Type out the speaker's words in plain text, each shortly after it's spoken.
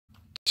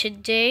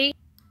today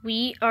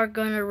we are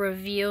gonna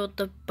reveal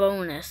the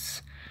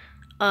bonus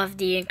of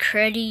the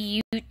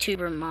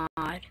IncrediYoutuber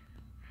mod.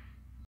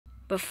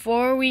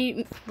 Before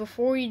we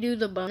do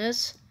the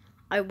bonus,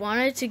 I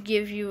wanted to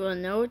give you a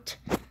note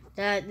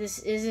that this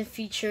isn't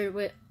featured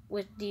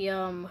with the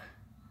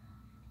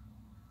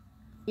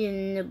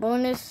in the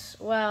bonus.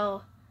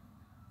 Well,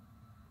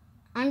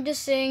 I'm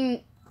just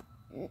saying,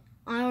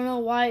 I don't know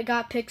why it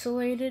got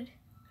pixelated.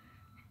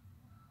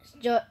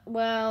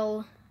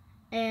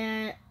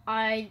 And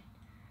I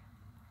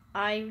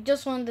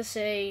just wanted to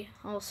say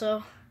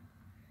also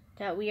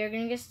that we are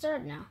gonna get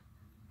started now.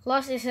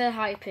 Plus, it's a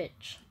high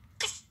pitch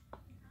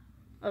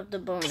of the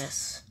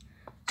bonus.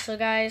 So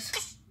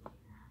guys,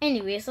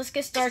 anyways, let's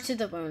get started to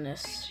the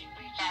bonus.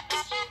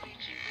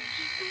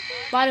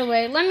 By the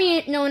way, let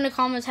me know in the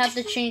comments how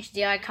to change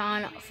the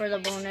icon for the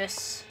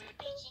bonus.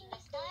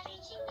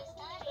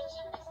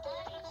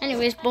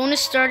 Anyways,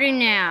 bonus starting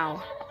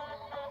now.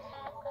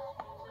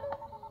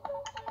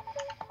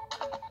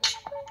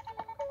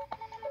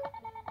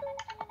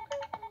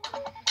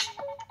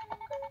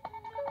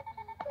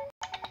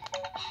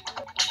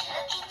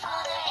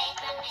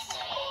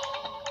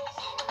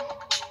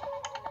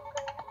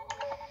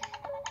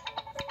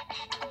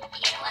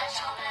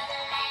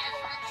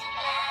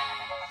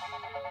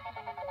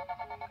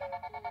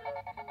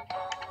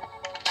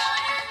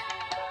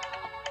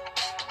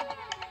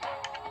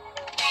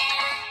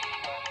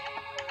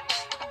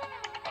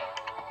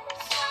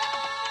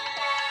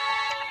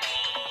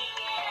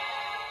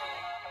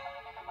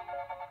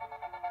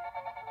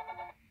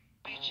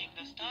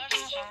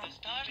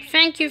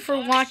 Thank you for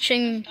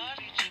watching.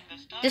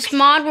 This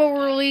mod will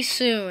release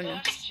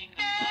soon.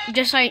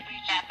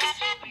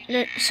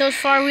 So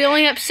far we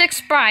only have 6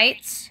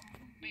 sprites,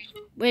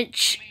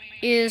 which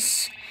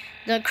is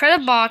the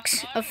credit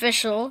box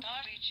official,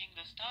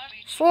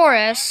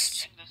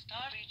 Forest,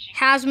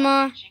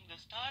 Hazma,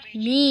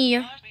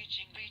 me,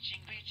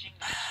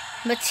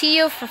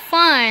 Mateo for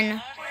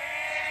fun,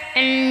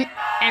 and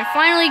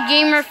finally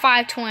Gamer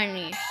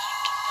 520.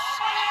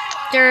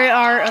 There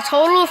are a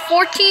total of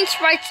 14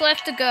 sprites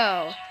left to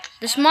go.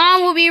 This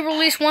mod will be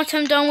released once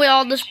I'm done with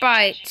all the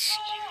sprites.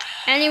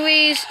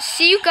 Anyways,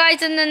 see you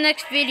guys in the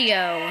next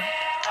video.